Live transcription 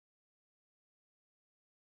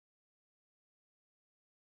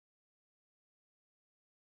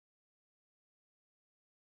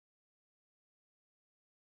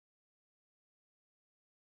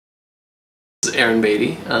Aaron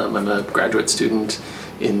Bady. I'm a graduate student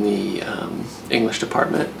in the English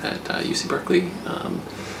department at UC Berkeley.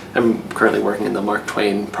 I'm currently working in the Mark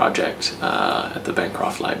Twain project at the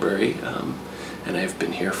Bancroft Library, and I've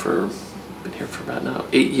been here for about now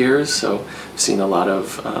 8 years. So I've seen a lot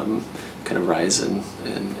of kind of rise and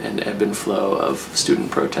ebb and flow of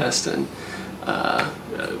student protest and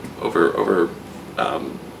over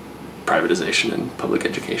privatization and public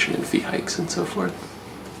education and fee hikes and so forth.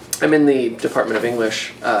 I'm in the Department of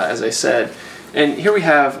English, as I said, and here we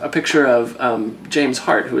have a picture of James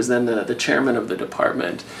Hart, who was then the chairman of the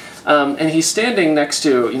department, and he's standing next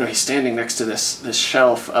to, this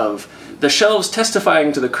shelf of the shelves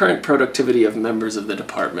testifying to the current productivity of members of the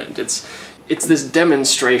department. It's this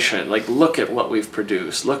demonstration, like, look at what we've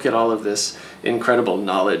produced, look at all of this incredible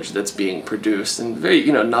knowledge that's being produced, and very,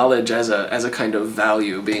 knowledge as a kind of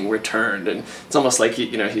value being returned. And it's almost like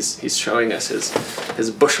he's showing us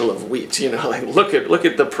his bushel of wheat, like, look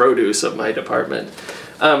at the produce of my department.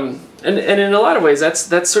 And in a lot of ways,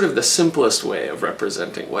 that's sort of the simplest way of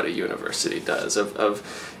representing what a university does, of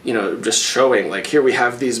just showing, like, here we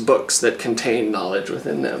have these books that contain knowledge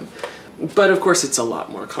within them. But of course it's a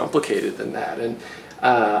lot more complicated than that, and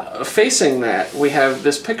facing that we have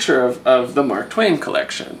this picture of the Mark Twain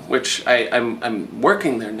collection, which I'm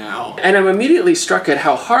working there now, and I'm immediately struck at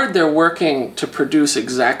how hard they're working to produce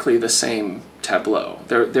exactly the same tableau.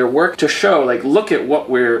 Their work to show, like, look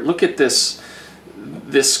at this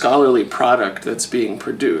scholarly product that's being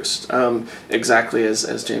produced, exactly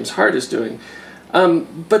as James Hart is doing.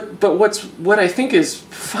 But what I think is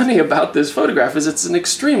funny about this photograph is it's an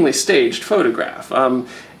extremely staged photograph, and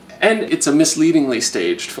it's a misleadingly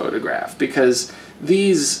staged photograph, because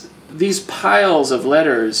these piles of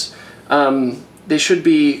letters, they should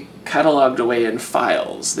be cataloged away in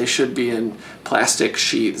files. They should be in plastic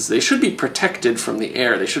sheaths. They should be protected from the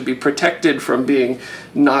air. They should be protected from being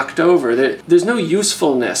knocked over. There's no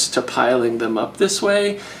usefulness to piling them up this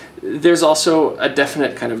way. There's also a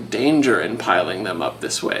definite kind of danger in piling them up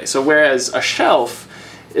this way. So whereas a shelf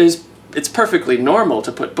it's perfectly normal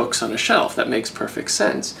to put books on a shelf, that makes perfect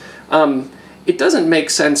sense. It doesn't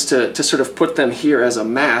make sense to sort of put them here as a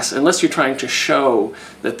mass unless you're trying to show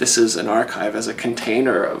that this is an archive as a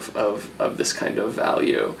container of this kind of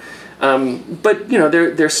value. But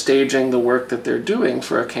they're staging the work that they're doing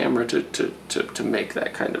for a camera to make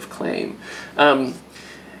that kind of claim.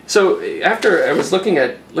 So after I was looking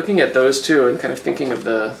at those two and kind of thinking of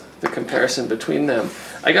the comparison between them,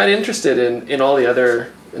 I got interested in all the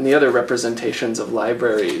other representations of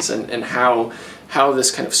libraries and how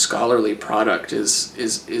this kind of scholarly product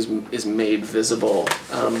is made visible.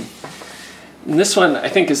 And this one, I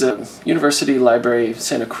think, is a University Library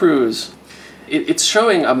Santa Cruz. It's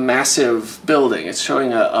showing a massive building. It's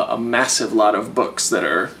showing a massive lot of books that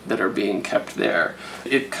are being kept there.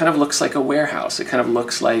 It kind of looks like a warehouse. It kind of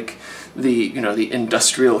looks like the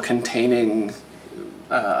industrial containing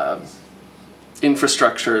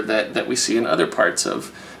infrastructure that we see in other parts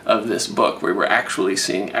of this book, where we're actually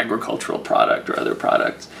seeing agricultural product or other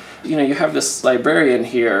products. You have this librarian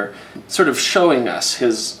here sort of showing us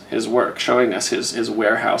his work, showing us his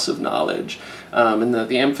warehouse of knowledge. And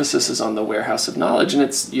the emphasis is on the warehouse of knowledge,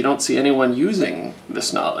 and you don't see anyone using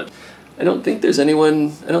this knowledge. I don't think there's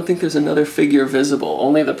another figure visible,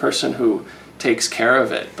 only the person who takes care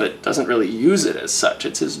of it, but doesn't really use it as such.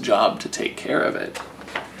 It's his job to take care of it.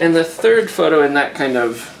 And the third photo in that kind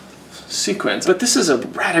of sequence, but this is a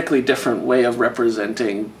radically different way of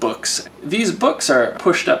representing books. These books are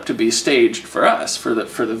pushed up to be staged for us, for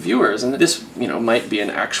the viewers, and this might be an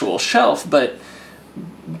actual shelf, but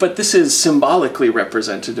this is symbolically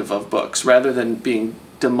representative of books rather than being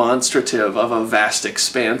demonstrative of a vast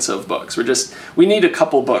expanse of books. We need a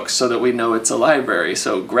couple books so that we know it's a library,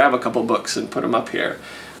 so grab a couple books and put them up here.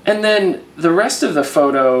 And then the rest of the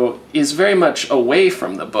photo is very much away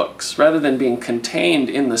from the books. Rather than being contained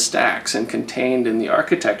in the stacks and contained in the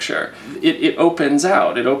architecture, it opens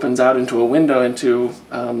out. It opens out into a window into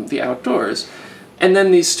the outdoors. And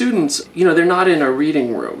then these students, they're not in a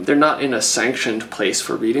reading room. They're not in a sanctioned place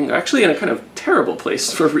for reading. They're actually in a kind of terrible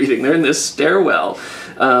place for reading. They're in this stairwell.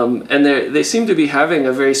 And they seem to be having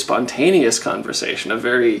a very spontaneous conversation, a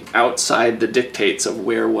very outside the dictates of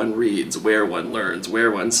where one reads, where one learns,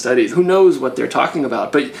 where one studies. Who knows what they're talking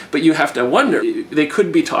about? But you have to wonder, they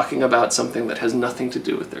could be talking about something that has nothing to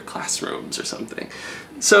do with their classrooms or something.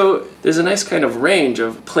 So there's a nice kind of range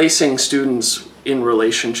of placing students in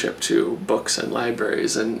relationship to books and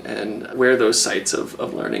libraries and where those sites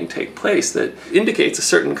of learning take place that indicates a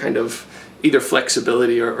certain kind of either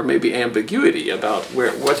flexibility or maybe ambiguity about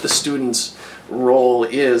what the student's role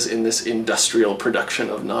is in this industrial production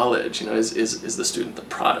of knowledge. You know, is the student the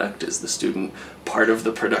product? Is the student part of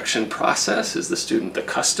the production process? Is the student the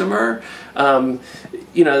customer?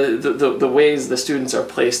 You know, the ways the students are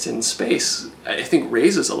placed in space, I think,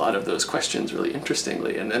 raises a lot of those questions really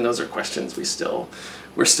interestingly, and those are questions we're still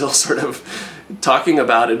sort of talking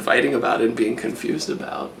about and fighting about and being confused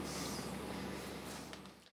about.